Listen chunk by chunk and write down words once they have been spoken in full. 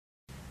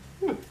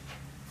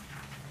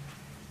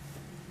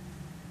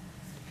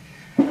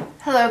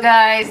Hello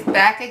guys,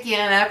 back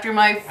again after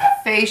my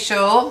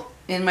facial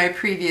in my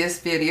previous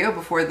video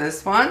before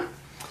this one.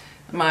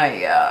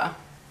 My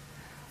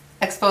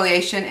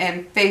exfoliation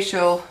and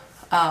facial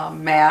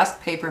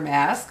mask, paper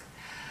mask.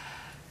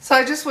 So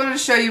I just wanted to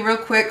show you real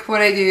quick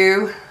what I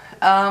do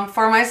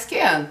for my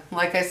skin.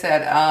 Like I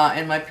said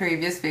in my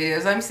previous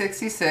videos, I'm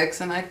 66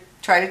 and I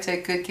try to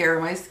take good care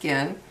of my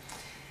skin.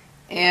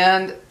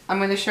 And I'm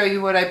going to show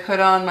you what I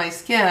put on my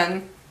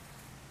skin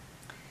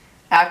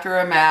after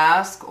a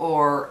mask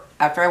or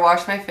after I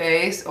wash my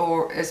face,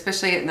 or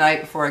especially at night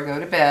before I go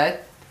to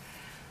bed.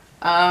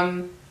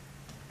 I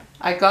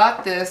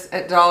got this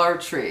at Dollar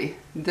Tree.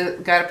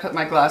 Got to put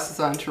my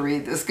glasses on to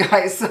read this,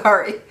 guys,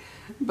 sorry.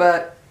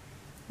 But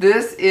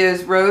this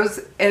is Rose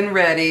and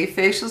Ready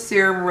Facial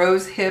Serum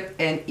Rose Hip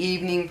and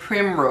Evening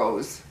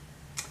Primrose.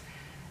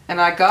 And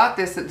I got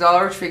this at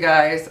Dollar Tree,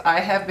 guys. I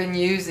have been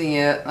using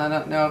it. I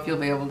don't know if you'll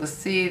be able to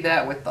see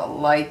that with the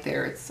light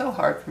there. It's so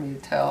hard for me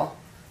to tell.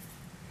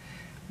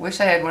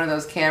 Wish I had one of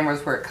those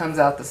cameras where it comes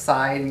out the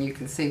side and you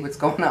can see what's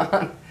going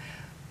on,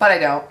 but I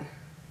don't.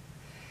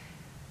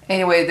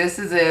 Anyway, this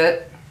is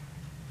it.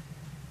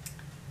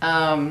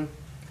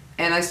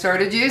 And I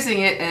started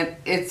using it,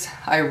 and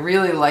I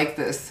really like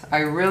this. I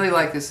really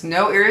like this.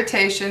 No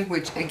irritation,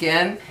 which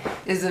again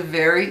is a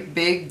very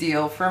big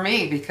deal for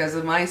me because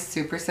of my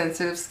super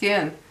sensitive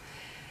skin.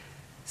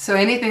 So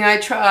anything I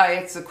try,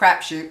 it's a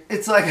crapshoot.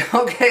 It's like,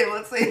 okay,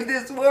 let's see if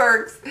this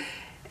works.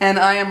 And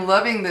I am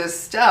loving this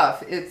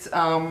stuff. It's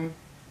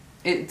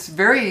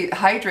very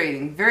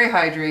hydrating, very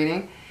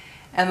hydrating.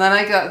 And then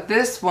I got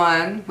this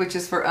one, which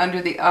is for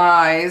under the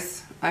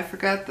eyes. I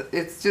forgot,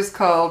 it's just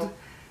called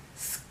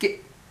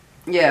Skip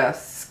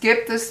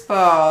the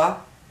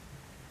Spa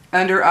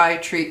Under Eye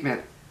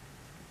Treatment.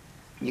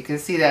 You can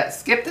see that,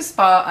 Skip the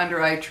Spa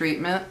Under Eye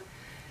Treatment.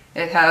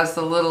 It has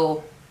the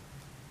little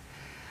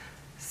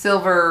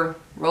silver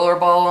roller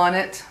ball on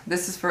it.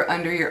 This is for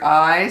under your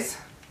eyes.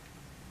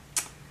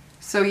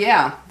 So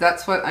yeah,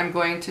 that's what I'm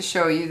going to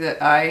show you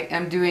that I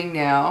am doing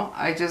now.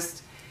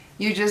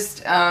 You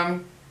just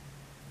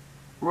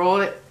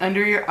roll it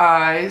under your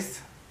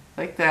eyes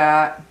like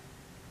that.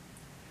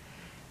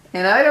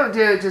 And I don't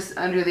do it just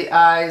under the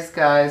eyes,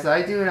 guys.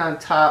 I do it on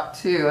top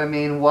too. I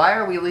mean, why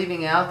are we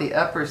leaving out the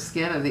upper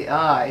skin of the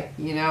eye,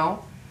 you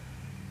know?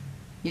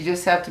 You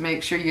just have to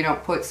make sure you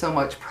don't put so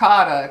much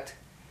product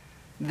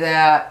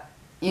that,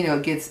 you know,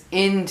 gets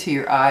into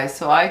your eyes.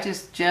 So I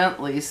just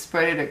gently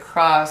spread it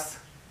across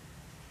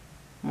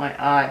my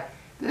eye.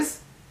 This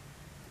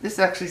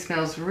actually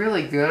smells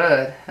really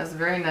good. Has a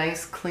very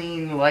nice,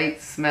 clean,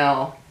 light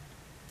smell.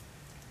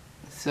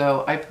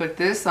 So I put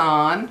this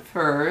on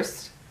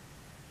first.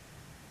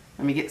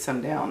 Let me get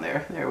some down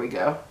there. There we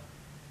go.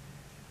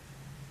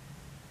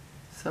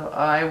 So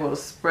I will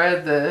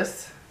spread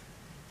this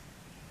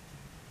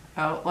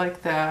out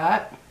like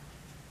that.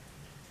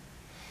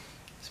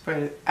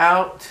 Spread it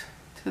out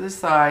to the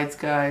sides,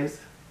 guys.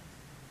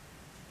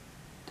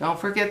 Don't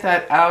forget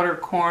that outer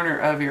corner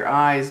of your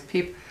eyes.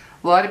 A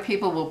lot of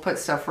people will put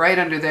stuff right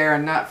under there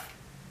and not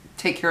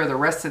take care of the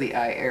rest of the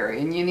eye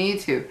area, and you need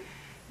to.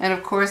 And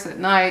of course at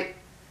night,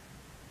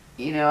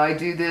 you know, I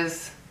do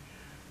this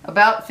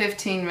about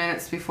 15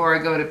 minutes before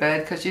I go to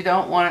bed because you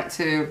don't want it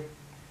to,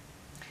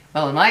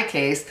 well, in my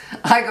case,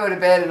 I go to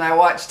bed and I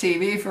watch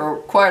TV for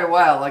quite a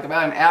while, like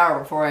about an hour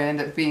before I end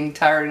up being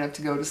tired enough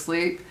to go to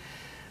sleep.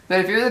 But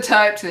if you're the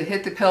type to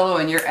hit the pillow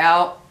and you're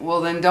out,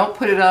 well then don't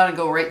put it on and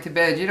go right to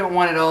bed. You don't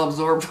want it all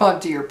absorbed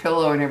onto your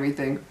pillow and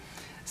everything.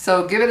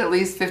 So give it at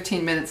least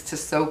 15 minutes to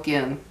soak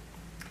in.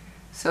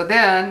 So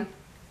then,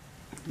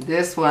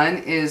 this one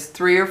is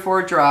 3 or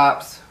 4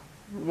 drops.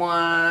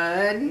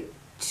 1,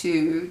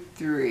 2,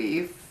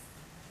 3,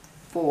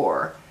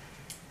 4.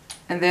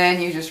 And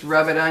then you just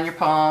rub it on your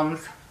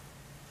palms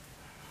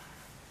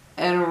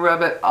and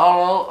rub it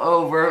all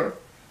over.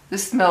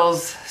 This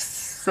smells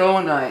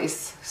so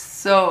nice.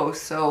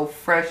 So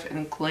fresh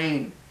and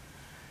clean.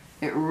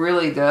 It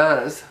really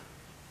does.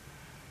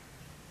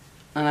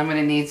 And I'm going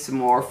to need some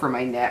more for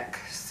my neck,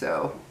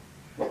 so.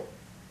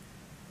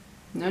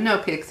 No,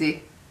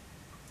 Pixie.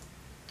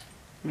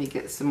 Let me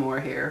get some more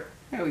here.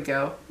 There we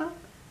go.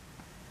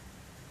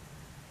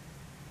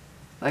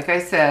 Like I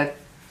said,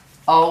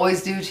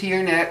 always do to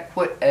your neck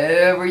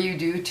whatever you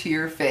do to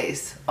your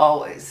face.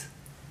 Always.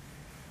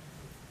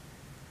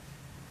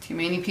 Too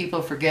many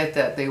people forget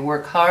that. They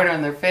work hard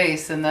on their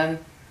face and then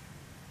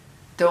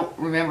don't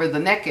remember the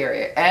neck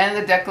area and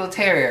the décolleté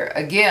area.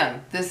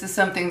 Again, this is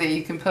something that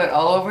you can put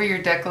all over your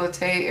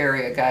décolleté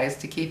area, guys,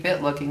 to keep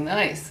it looking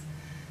nice.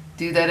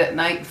 Do that at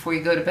night before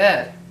you go to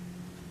bed.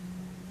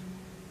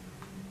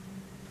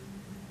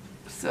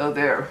 So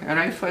there, and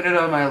I put it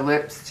on my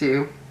lips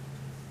too.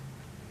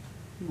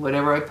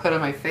 Whatever I put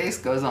on my face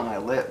goes on my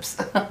lips.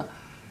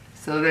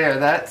 So there,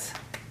 that's,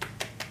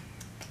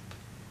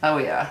 oh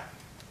yeah.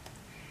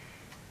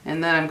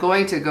 And then I'm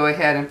going to go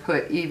ahead and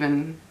put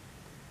even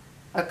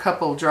a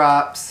couple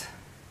drops.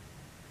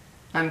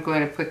 I'm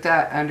going to put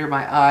that under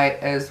my eye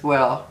as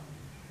well.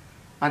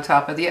 on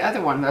top of the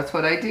other one. That's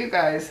what I do,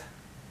 guys.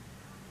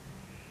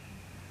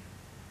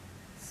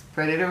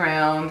 Spread it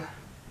around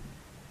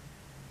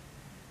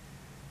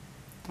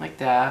like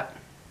that.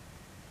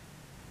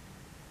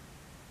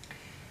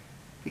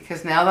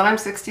 Because now that I'm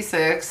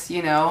 66,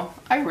 you know,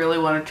 I really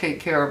want to take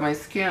care of my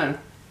skin.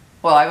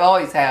 Well, I've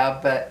always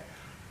have, but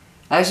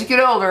as you get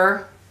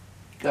older,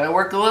 you gotta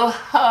work a little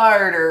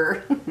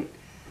harder.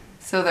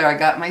 So there, I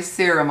got my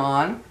serum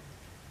on,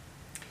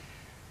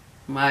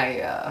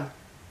 my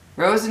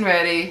Rose and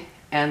Ready,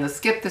 and the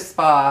Skip the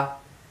Spa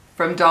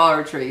from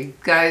Dollar Tree.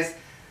 Guys,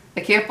 I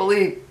can't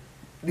believe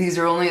these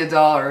are only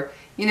 $1.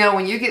 You know,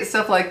 when you get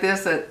stuff like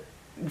this at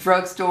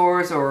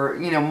drugstores or,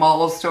 you know,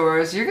 mall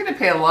stores, you're going to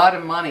pay a lot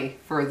of money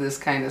for this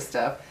kind of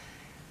stuff.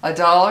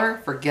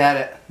 $1? Forget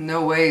it.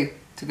 No way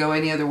to go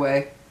any other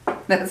way.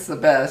 That's the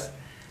best.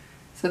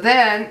 So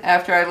then,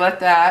 after I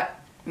let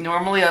that,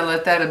 normally I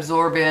let that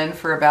absorb in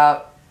for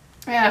about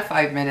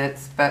 5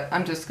 minutes, but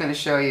I'm just going to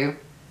show you.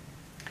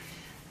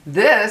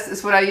 This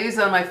is what I use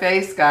on my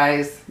face,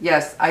 guys.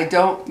 Yes, I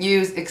don't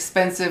use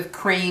expensive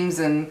creams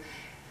and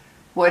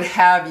what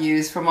have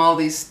yous from all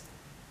these,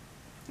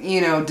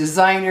 you know,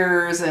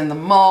 designers and the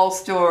mall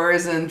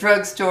stores and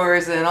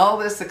drugstores and all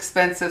this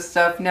expensive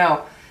stuff.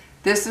 No,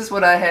 this is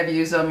what I have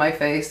used on my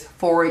face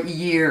for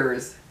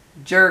years.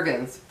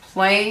 Jergens,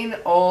 plain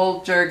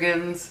old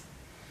Jergens,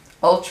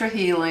 Ultra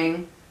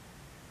Healing.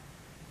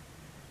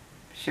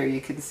 Sure you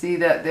can see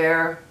that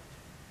there.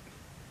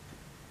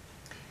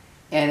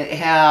 And it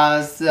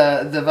has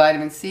the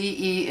vitamin C,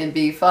 E, and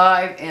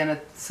B5 and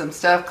some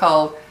stuff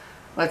called,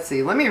 let's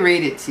see, let me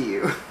read it to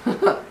you.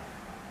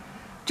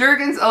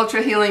 Jergens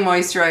Ultra Healing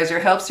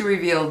Moisturizer helps you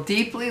reveal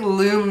deeply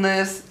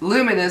luminous,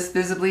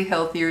 visibly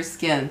healthier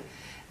skin.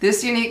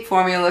 This unique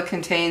formula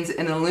contains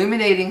an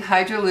illuminating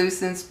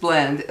hydrolucence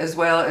blend as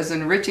well as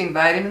enriching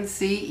vitamin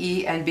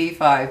C, E, and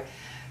B5.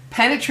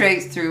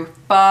 Penetrates through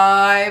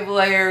 5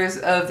 layers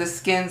of the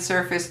skin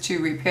surface to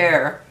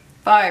repair.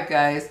 5,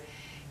 guys.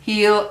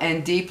 Heal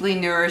and deeply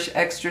nourish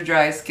extra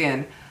dry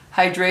skin.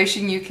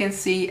 Hydration you can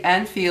see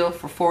and feel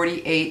for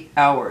 48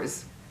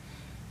 hours.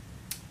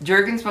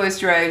 Jergens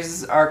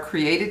moisturizers are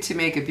created to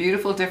make a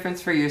beautiful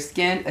difference for your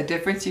skin, a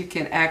difference you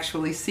can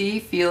actually see,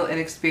 feel, and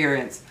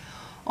experience.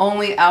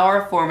 Only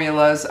our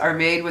formulas are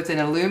made with an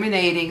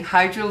illuminating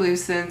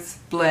hydrolucence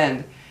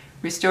blend.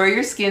 Restore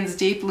your skin's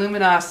deep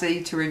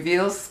luminosity to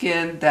reveal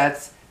skin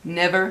that's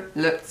never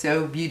looked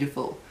so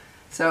beautiful.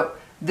 So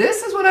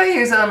this is what I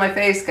use on my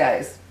face,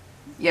 guys.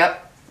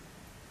 Yep.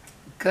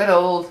 Good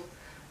old.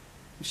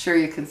 I'm sure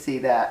you can see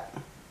that.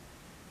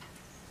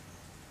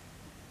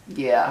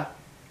 Yeah.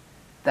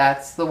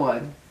 That's the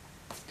one.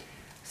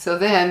 So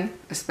then,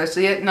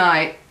 especially at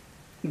night,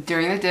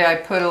 during the day I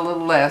put a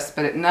little less,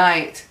 but at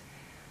night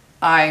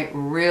I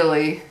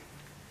really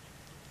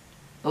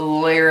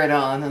layer it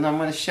on, and I'm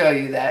going to show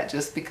you that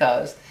just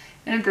because.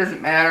 And it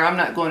doesn't matter, I'm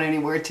not going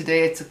anywhere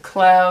today. It's a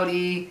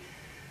cloudy,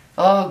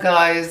 oh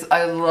guys,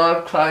 I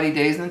love cloudy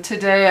days, and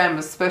today I'm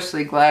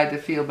especially glad to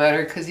feel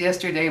better because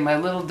yesterday my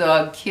little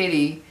dog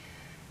Kitty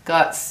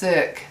got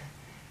sick,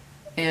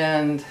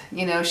 and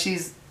you know,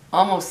 she's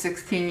almost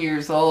 16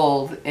 years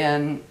old,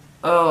 and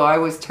oh, I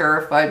was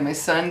terrified. My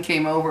son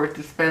came over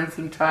to spend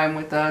some time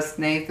with us,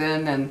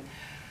 Nathan, and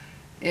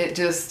it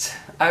just,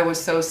 I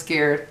was so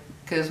scared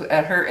because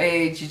at her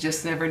age you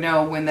just never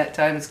know when that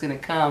time is going to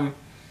come.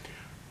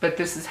 But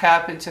this has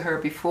happened to her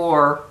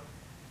before.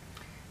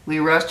 We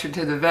rushed her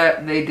to the vet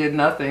and they did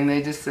nothing.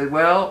 They just said,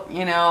 well,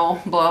 you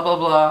know, blah blah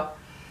blah,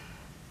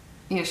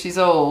 you know, she's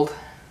old,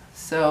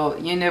 so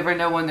you never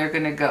know when they're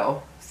going to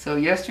go. So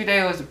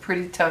yesterday was a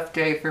pretty tough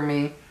day for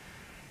me,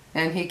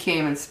 and he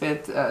came and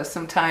spent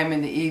some time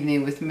in the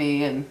evening with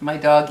me and my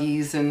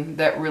doggies, and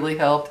that really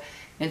helped.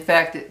 In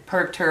fact, it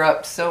perked her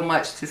up so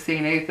much to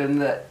see Nathan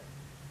that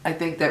I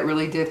think that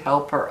really did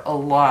help her a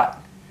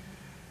lot.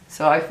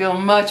 So I feel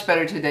much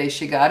better today.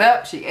 She got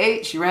up, she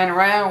ate, she ran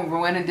around,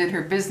 went and did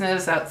her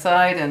business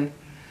outside, and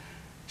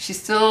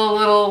she's still a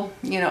little,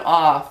 you know,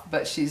 off,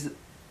 but she's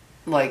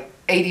like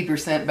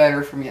 80%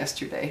 better from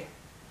yesterday.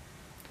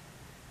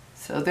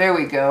 So there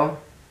we go.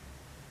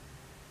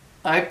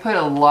 I put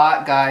a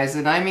lot, guys,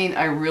 and I mean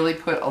I really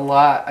put a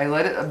lot. I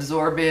let it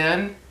absorb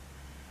in,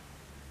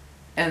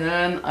 and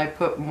then I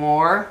put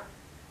more.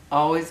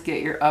 Always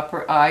get your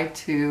upper eye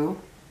too.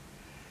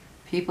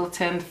 People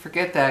tend to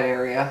forget that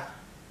area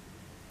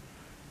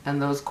and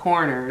those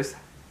corners.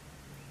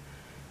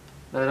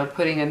 But I'm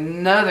putting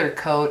another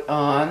coat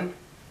on.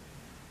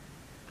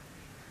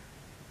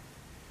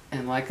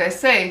 And like I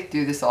say,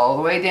 do this all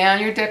the way down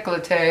your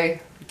décolleté.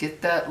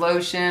 Get that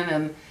lotion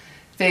and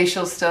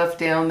facial stuff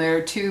down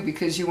there too,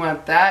 because you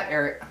want that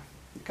area.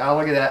 God,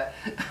 look at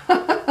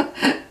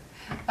that.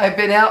 I've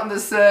been out in the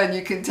sun,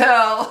 you can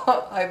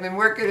tell. I've been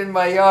working in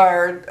my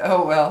yard.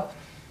 Oh well.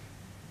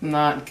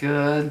 Not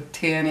good.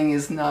 Tanning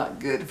is not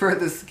good for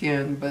the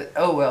skin, but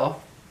oh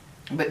well.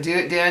 But do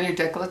it down your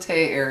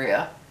décolleté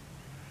area.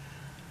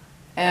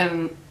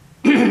 And,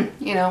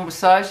 you know,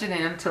 massage it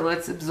in until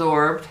it's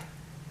absorbed.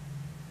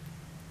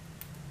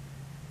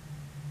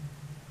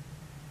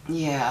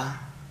 Yeah.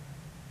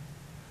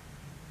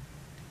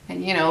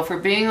 And you know, for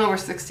being over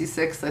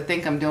 66, I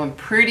think I'm doing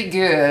pretty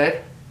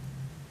good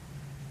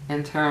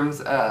in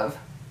terms of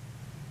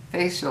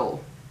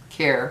facial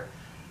care.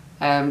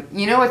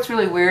 You know what's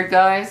really weird,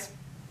 guys?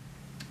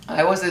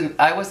 I was a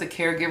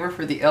caregiver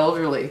for the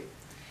elderly.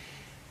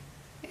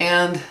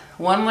 And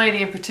one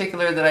lady in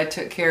particular that I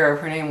took care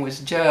of, her name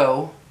was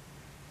Jo.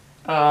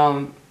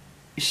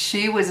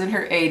 She was in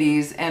her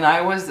 80s, and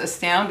I was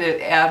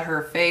astounded at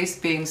her face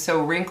being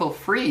so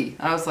wrinkle-free.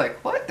 I was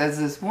like, what does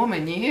this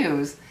woman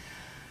use?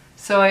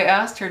 So I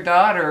asked her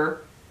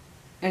daughter,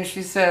 and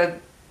she said,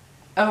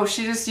 oh,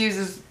 she just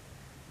uses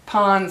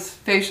Pond's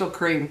facial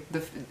cream.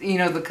 You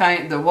know,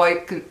 the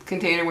white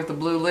container with the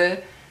blue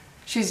lid.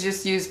 She's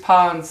just used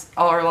Pond's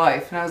all her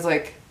life. And I was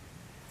like,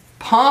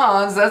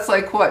 Pond's? That's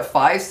like, what,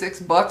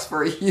 $5-6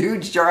 for a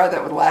huge jar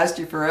that would last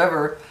you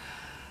forever.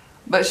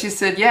 But she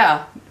said,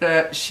 yeah,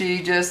 she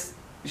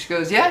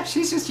goes, yeah,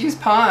 she's just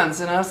used Pond's.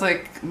 And I was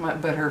like,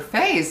 but her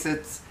face,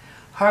 it's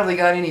hardly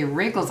got any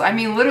wrinkles. I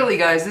mean, literally,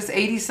 guys, this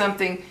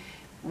 80-something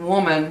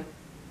woman,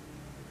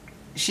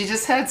 she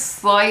just had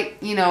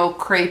slight, you know,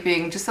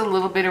 creping, just a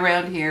little bit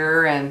around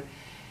here,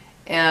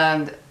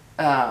 and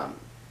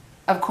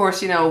of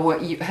course, you know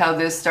how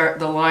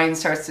the line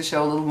starts to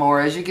show a little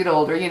more as you get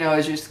older, you know,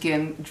 as your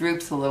skin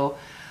droops a little.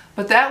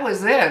 But that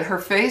was it. Her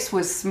face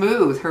was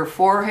smooth. Her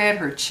forehead,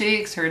 her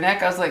cheeks, her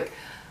neck. I was like,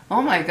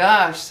 oh my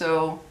gosh.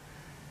 So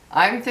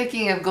I'm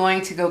thinking of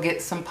going to go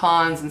get some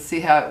Pond's and see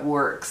how it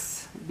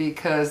works,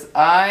 because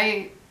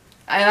I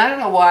don't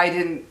know why I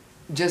didn't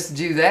just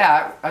do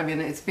that. I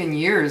mean, it's been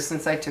years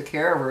since I took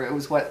care of her. It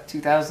was, what,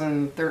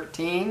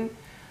 2013?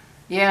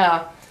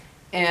 Yeah.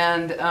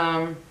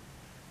 And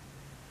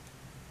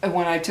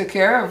when I took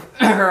care of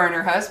her and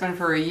her husband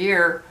for a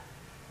year,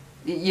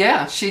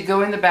 yeah, she'd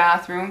go in the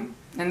bathroom.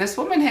 And this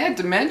woman had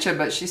dementia,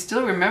 but she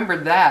still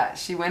remembered that.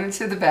 She went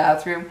into the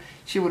bathroom,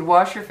 she would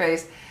wash her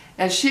face,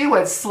 and she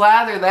would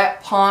slather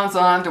that Pond's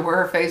on to where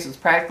her face was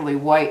practically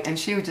white, and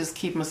she would just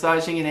keep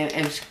massaging it in,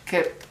 and she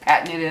kept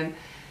patting it in.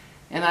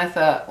 And I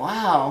thought,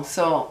 wow,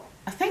 so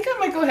I think I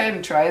might go ahead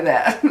and try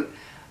that.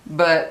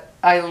 But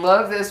I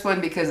love this one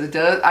because it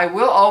does. I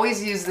will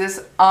always use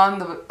this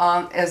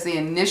as the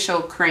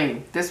initial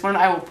cream. This one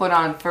I will put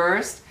on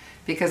first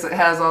because it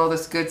has all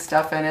this good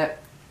stuff in it,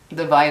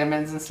 the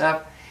vitamins and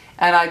stuff.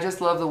 And I just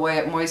love the way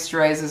it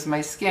moisturizes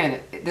my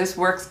skin. This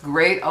works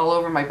great all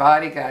over my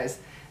body, guys.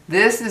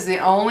 This is the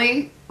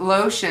only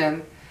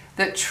lotion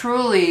that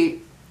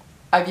truly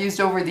I've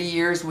used over the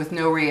years with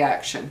no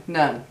reaction,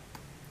 none.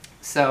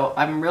 So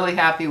I'm really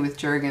happy with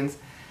Jergens,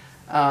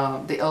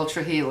 the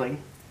Ultra Healing.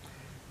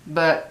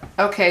 But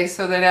okay,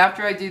 so then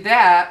after I do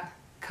that,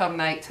 come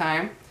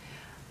nighttime,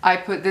 I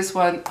put this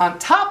one on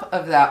top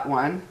of that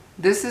one.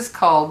 This is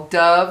called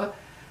Dove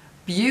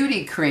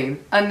Beauty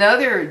Cream,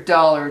 another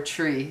Dollar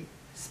Tree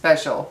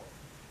special.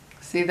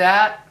 See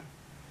that?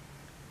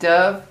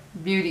 Dove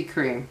Beauty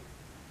Cream.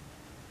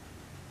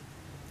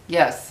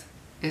 Yes,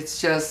 it's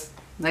just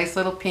nice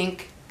little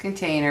pink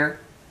container.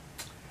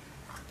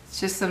 It's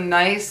just some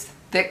nice,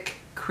 thick,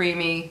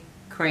 creamy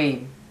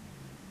cream.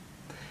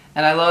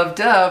 And I love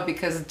Dove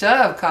because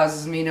Dove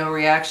causes me no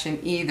reaction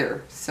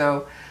either.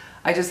 So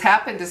I just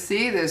happened to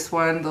see this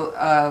one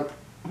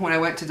when I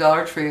went to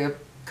Dollar Tree a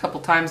couple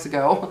times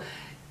ago.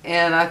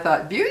 And I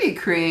thought, beauty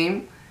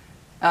cream?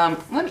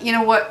 You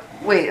know what?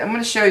 Wait, I'm going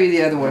to show you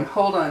the other one.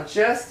 Hold on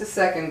just a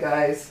second,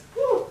 guys.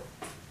 Whew.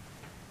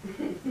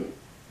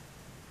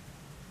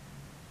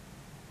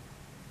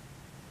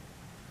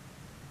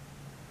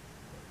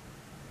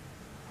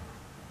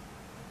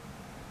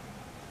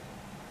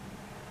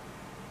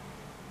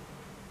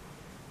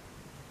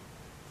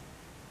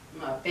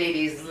 My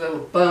baby's little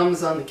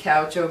bums on the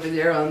couch over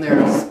there on their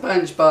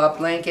SpongeBob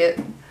blanket.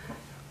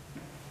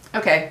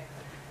 Okay,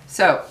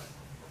 so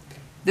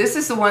this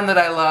is the one that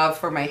I love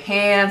for my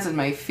hands and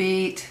my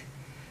feet.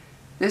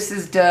 This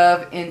is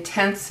Dove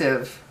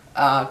Intensive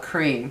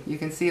Cream. You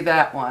can see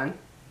that one.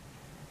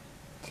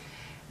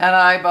 And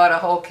I bought a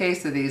whole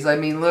case of these. I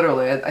mean,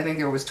 literally, I think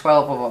there was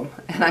 12 of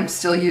them. And I'm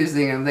still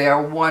using them. They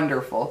are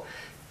wonderful.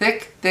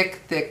 Thick,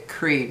 thick, thick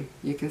cream.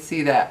 You can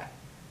see that.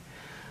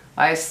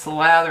 I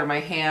slather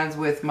my hands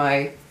with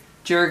my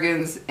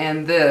Jergens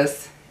and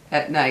this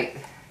at night.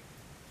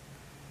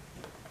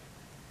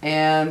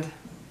 And,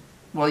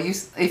 well,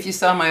 if you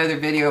saw my other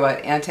video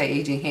about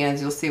anti-aging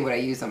hands, you'll see what I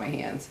use on my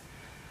hands.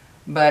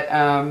 But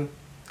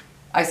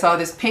I saw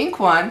this pink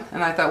one,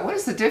 and I thought, what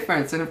is the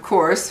difference? And of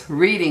course,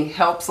 reading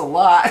helps a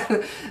lot.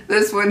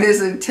 This one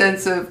is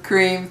Intensive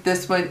Cream.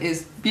 This one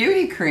is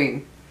Beauty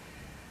Cream.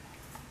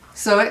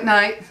 So at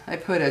night, I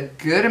put a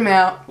good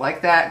amount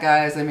like that,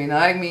 guys. I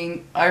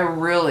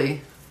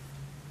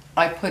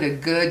put a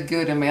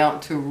good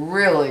amount to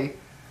really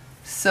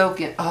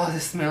soak in. Oh,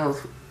 this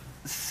smells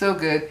so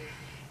good.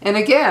 And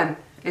again,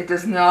 it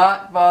does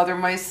not bother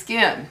my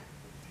skin.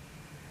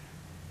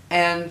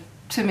 And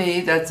to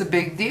me, that's a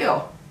big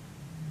deal.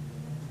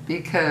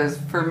 Because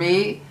for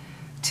me,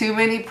 too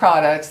many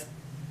products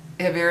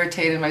have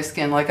irritated my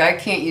skin. Like I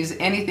can't use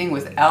anything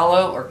with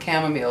aloe or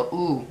chamomile.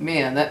 Ooh,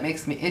 man, that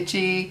makes me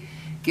itchy.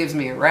 gives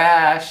me a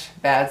rash,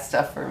 bad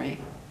stuff for me.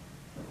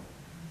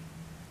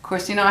 Of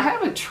course, you know, I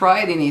haven't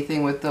tried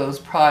anything with those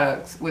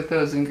products, with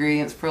those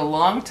ingredients for a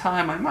long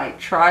time. I might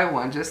try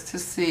one just to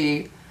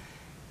see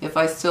if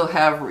I still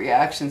have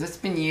reactions. It's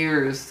been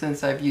years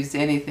since I've used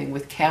anything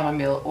with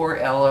chamomile or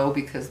aloe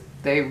because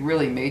they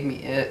really made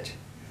me itch.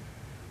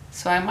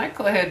 So I might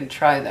go ahead and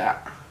try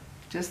that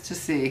just to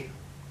see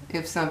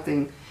if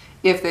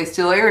they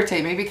still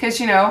irritate me, because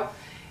you know,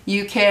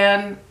 you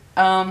can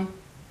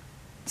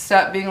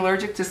stop being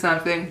allergic to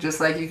something just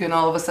like you can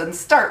all of a sudden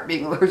start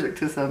being allergic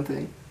to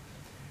something.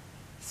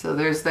 So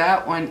there's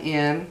that one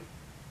in.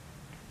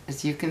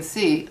 As you can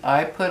see,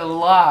 I put a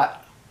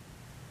lot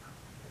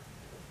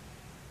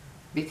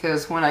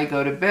because when I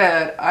go to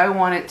bed, I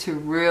want it to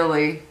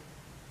really,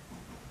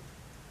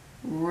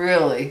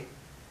 really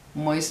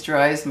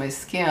moisturize my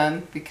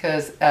skin,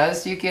 because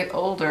as you get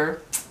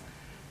older,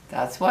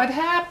 that's what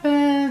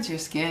happens. Your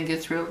skin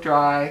gets real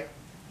dry.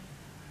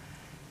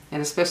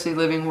 And especially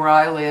living where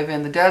I live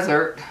in the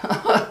desert,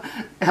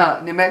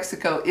 New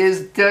Mexico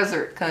is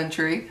desert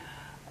country,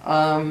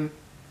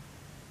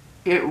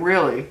 it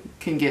really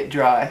can get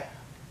dry.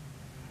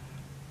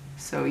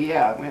 So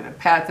yeah, I'm going to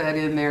pat that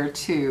in there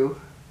too.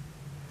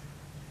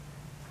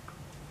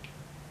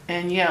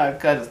 And yeah, I've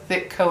got a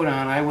thick coat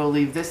on. I will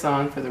leave this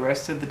on for the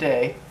rest of the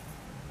day.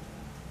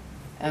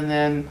 And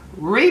then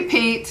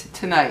repeat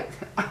tonight.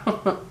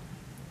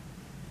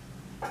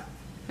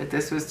 But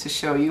this was to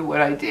show you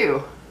what I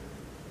do.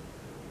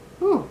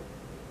 Whew.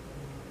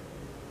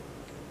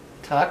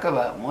 Talk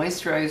about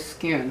moisturized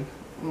skin.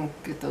 Ooh,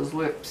 get those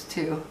lips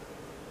too.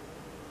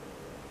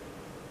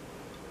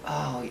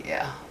 Oh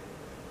yeah.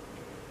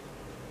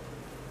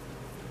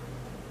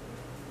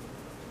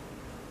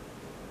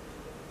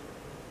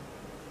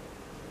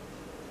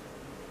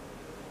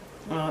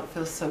 Oh, it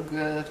feels so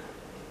good.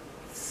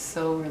 It's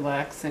so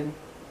relaxing.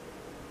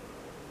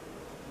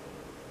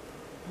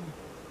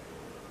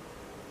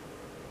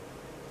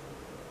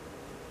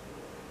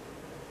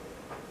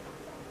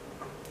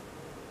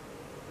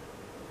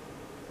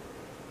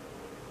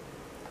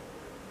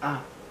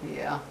 Ah,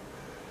 yeah.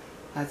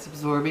 That's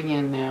absorbing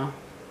in now.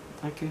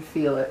 I can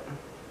feel it.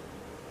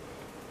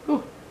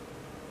 Ooh.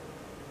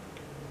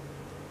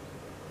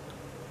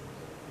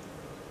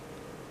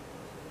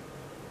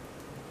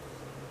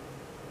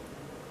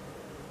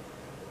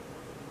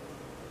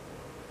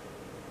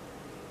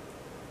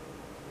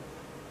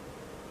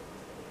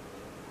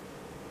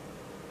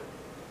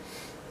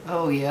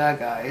 Oh yeah,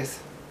 guys.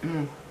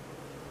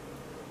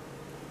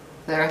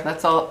 There,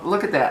 that's all.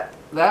 Look at that.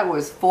 That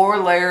was 4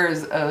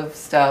 layers of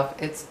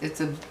stuff. It's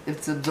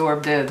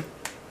absorbed in.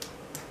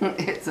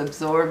 It's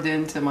absorbed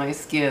into my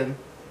skin.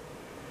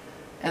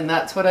 And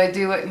that's what I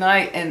do at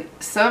night. And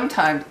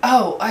sometimes,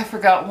 oh, I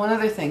forgot one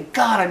other thing.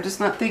 God, I'm just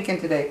not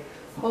thinking today.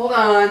 Hold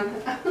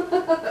on.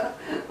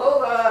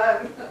 Hold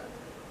on.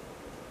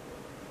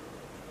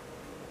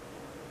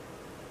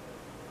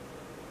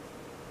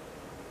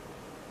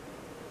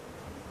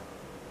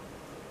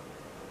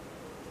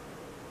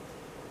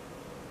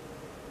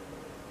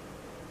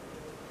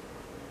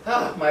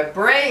 Oh, my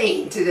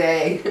brain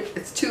today.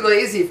 It's too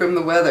lazy from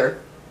the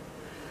weather.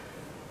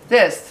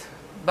 This,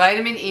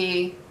 vitamin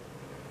E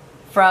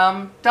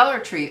from Dollar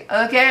Tree.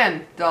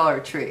 Again, Dollar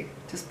Tree.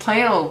 Just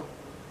plain old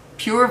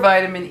pure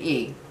vitamin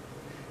E.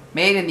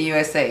 Made in the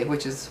USA,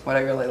 which is what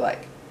I really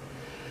like.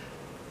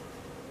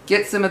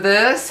 Get some of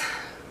this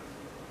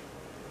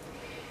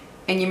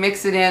and you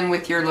mix it in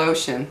with your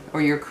lotion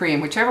or your cream,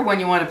 whichever one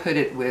you want to put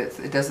it with,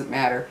 it doesn't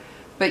matter.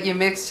 But you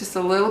mix just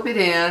a little bit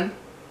in.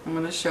 I'm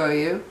going to show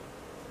you.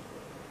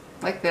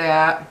 Like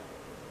that.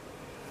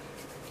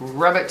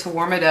 Rub it to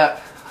warm it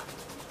up.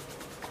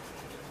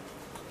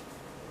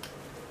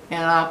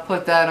 And I'll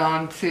put that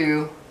on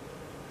too.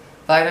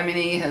 Vitamin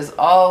E has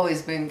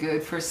always been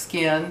good for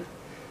skin.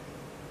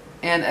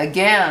 And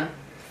again,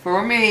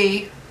 for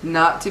me,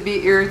 not to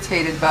be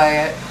irritated by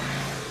it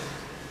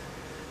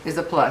is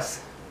a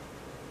plus.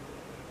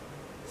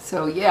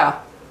 So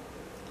yeah.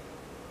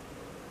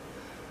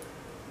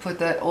 Put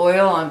that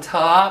oil on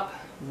top,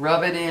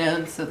 rub it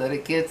in so that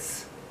it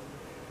gets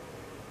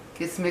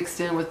mixed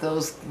in with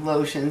those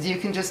lotions. You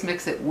can just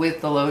mix it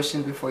with the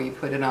lotion before you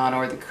put it on,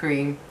 or the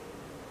cream.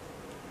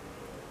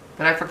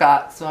 But I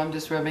forgot, so I'm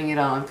just rubbing it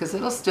on because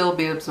it'll still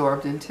be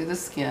absorbed into the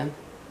skin.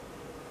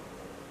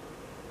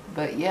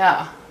 But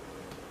yeah,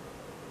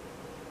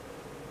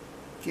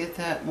 get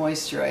that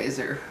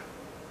moisturizer.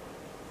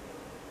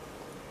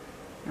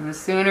 And the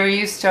sooner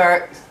you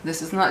start,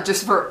 this is not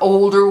just for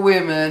older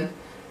women,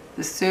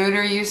 the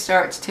sooner you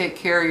start to take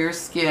care of your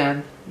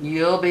skin,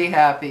 you'll be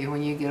happy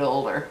when you get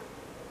older.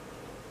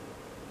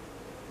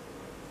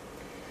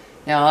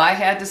 Now, I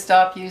had to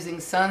stop using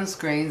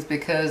sunscreens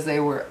because they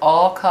were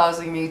all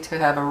causing me to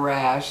have a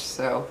rash.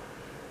 So,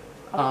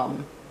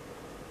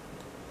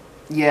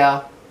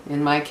 yeah,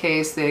 in my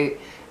case,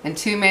 and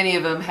too many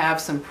of them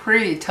have some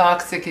pretty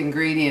toxic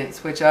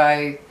ingredients, which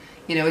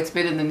it's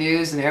been in the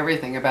news and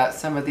everything about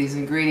some of these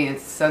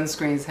ingredients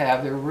sunscreens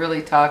have. They're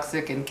really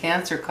toxic and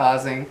cancer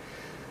causing.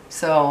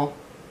 So,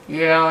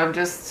 yeah, I'm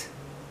just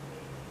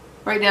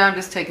Right now I'm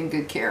just taking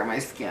good care of my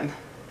skin.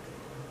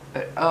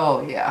 But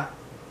oh yeah.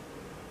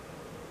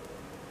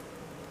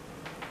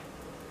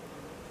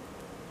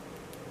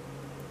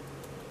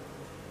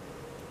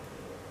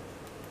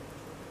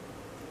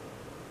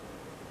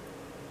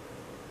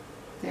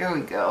 There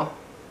we go.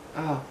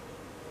 Oh.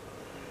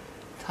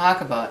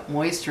 Talk about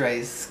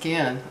moisturized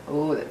skin.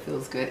 Oh, that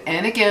feels good.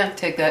 And again,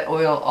 take that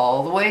oil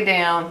all the way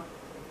down.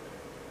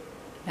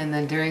 And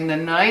then during the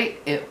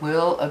night, it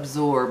will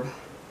absorb.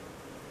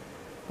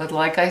 But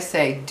like I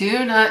say,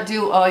 do not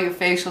do all your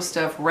facial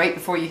stuff right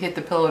before you hit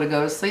the pillow to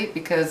go to sleep,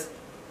 because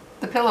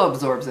the pillow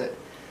absorbs it.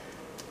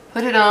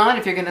 Put it on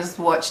if you're going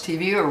to watch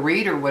TV or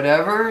read or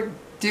whatever.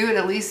 Do it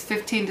at least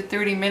 15 to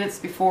 30 minutes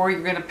before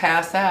you're going to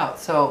pass out,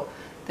 so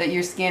that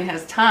your skin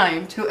has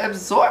time to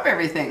absorb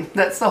everything.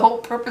 That's the whole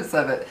purpose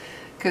of it.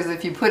 Because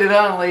if you put it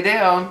on and lay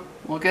down,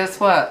 well, guess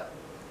what?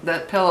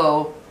 That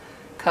pillow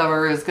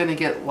cover is going to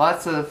get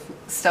lots of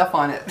stuff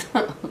on it.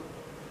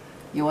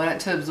 You want it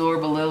to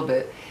absorb a little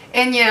bit.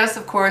 And yes,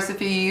 of course,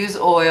 if you use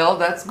oil,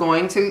 that's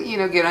going to, you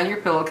know, get on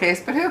your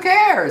pillowcase, but who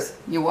cares?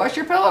 You wash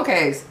your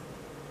pillowcase.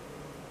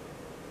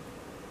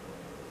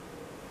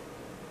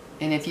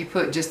 And if you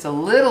put just a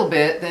little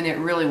bit, then it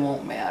really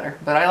won't matter.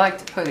 But I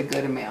like to put a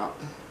good amount.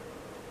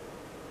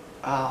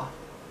 Oh.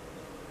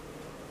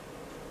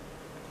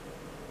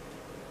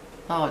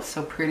 Oh, it's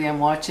so pretty. I'm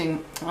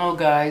watching, oh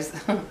guys,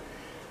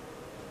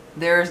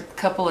 there's a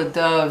couple of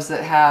doves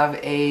that have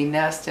a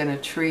nest in a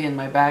tree in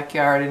my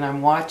backyard, and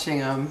I'm watching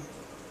them.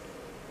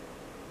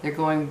 They're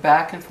going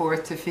back and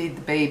forth to feed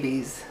the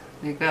babies.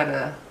 They've got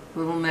a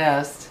little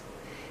nest.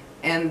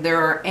 And there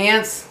are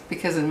ants,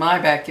 because in my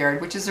backyard,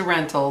 which is a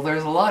rental,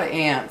 there's a lot of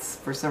ants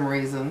for some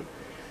reason.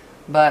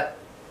 But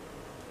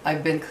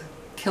I've been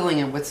killing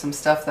them with some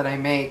stuff that I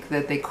make,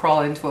 that they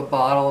crawl into a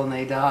bottle and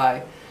they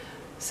die.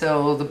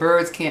 So the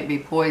birds can't be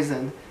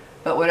poisoned.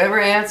 But whatever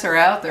ants are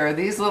out there,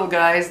 these little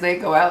guys, they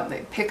go out and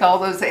they pick all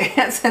those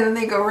ants, and then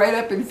they go right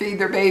up and feed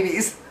their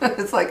babies.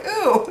 It's like,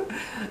 ooh.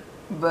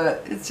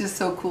 But it's just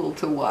so cool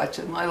to watch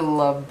them. I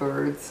love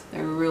birds. I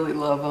really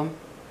love them.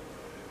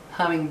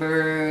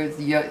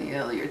 Hummingbirds, you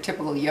know, your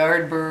typical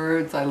yard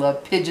birds. I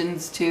love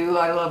pigeons too.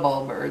 I love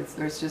all birds.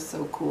 They're just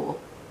so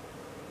cool.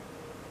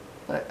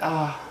 But,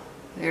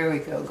 there we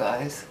go,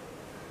 guys.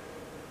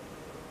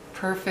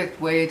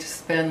 Perfect way to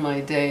spend my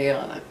day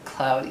on a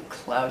cloudy,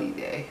 cloudy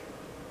day.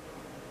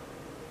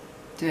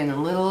 Doing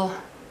a little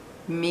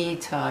me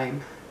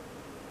time.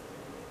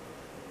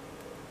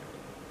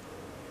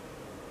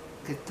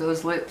 Get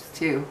those lips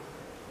too.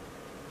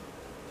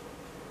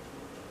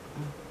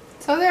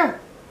 So there.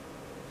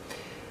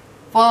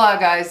 Voila,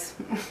 guys.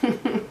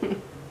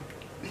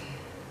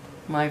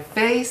 My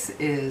face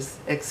is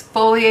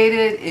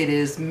exfoliated, it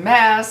is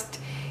masked,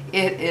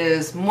 it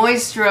is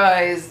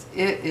moisturized,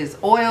 it is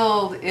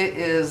oiled, it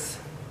is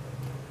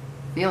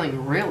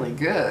feeling really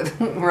good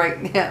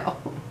right now.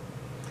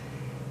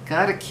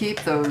 Gotta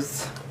keep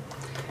those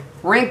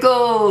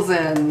wrinkles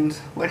and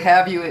what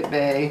have you at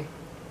bay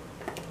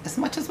as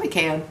much as we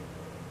can,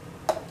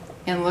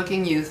 and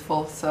looking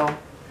youthful. So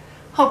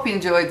hope you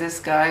enjoyed this,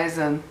 guys,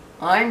 and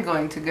I'm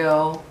going to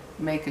go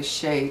make a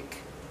shake,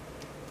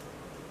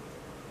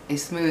 a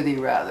smoothie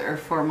rather,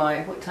 for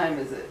my, what time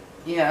is it?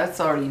 Yeah, it's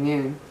already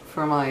noon,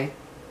 for my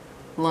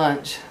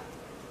lunch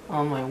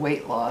on my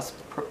weight loss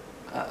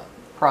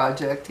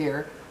project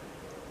here.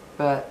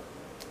 But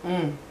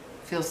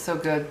feels so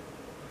good,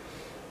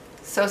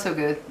 so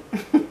good.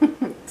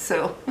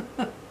 So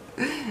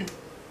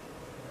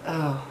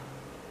oh,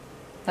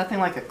 nothing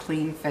like a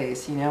clean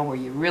face, you know, where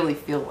you really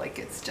feel like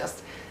it's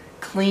just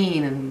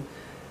clean and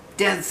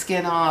dead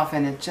skin off,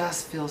 and it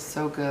just feels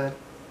so good.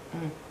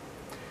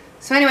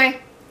 So anyway,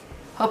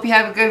 hope you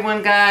have a good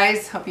one,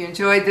 guys. Hope you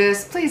enjoyed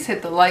this. Please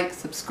hit the like,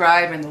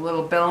 subscribe, and the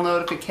little bell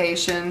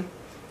notification.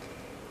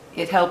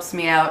 It helps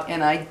me out,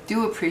 and I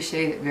do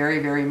appreciate it very,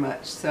 very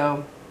much.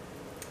 So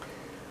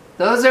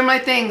those are my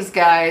things,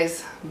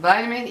 guys.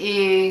 Vitamin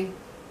E,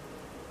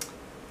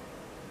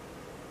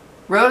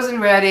 Rose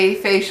and Ready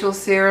facial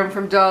serum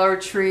from Dollar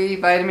Tree,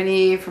 vitamin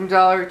E from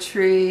Dollar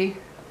Tree,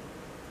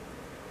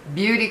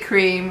 beauty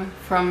cream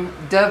from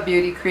Dove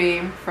Beauty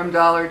Cream from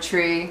Dollar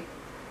Tree,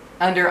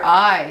 under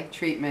eye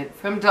treatment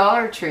from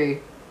Dollar Tree.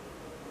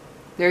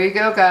 There you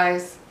go,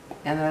 guys.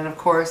 And then of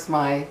course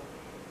I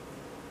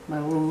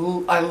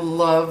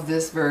love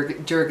this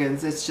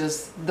Jergens. It's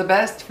just the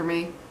best for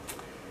me.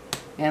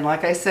 And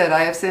like I said,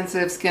 I have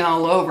sensitive skin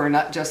all over,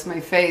 not just my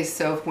face.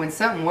 So when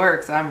something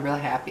works, I'm really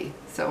happy.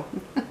 So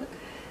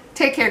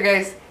take care,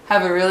 guys.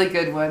 Have a really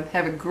good one.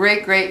 Have a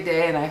great, great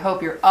day. And I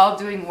hope you're all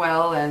doing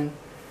well. And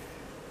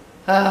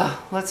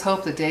let's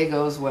hope the day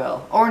goes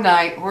well. Or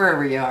night,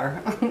 wherever you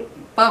are.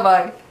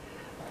 Bye-bye.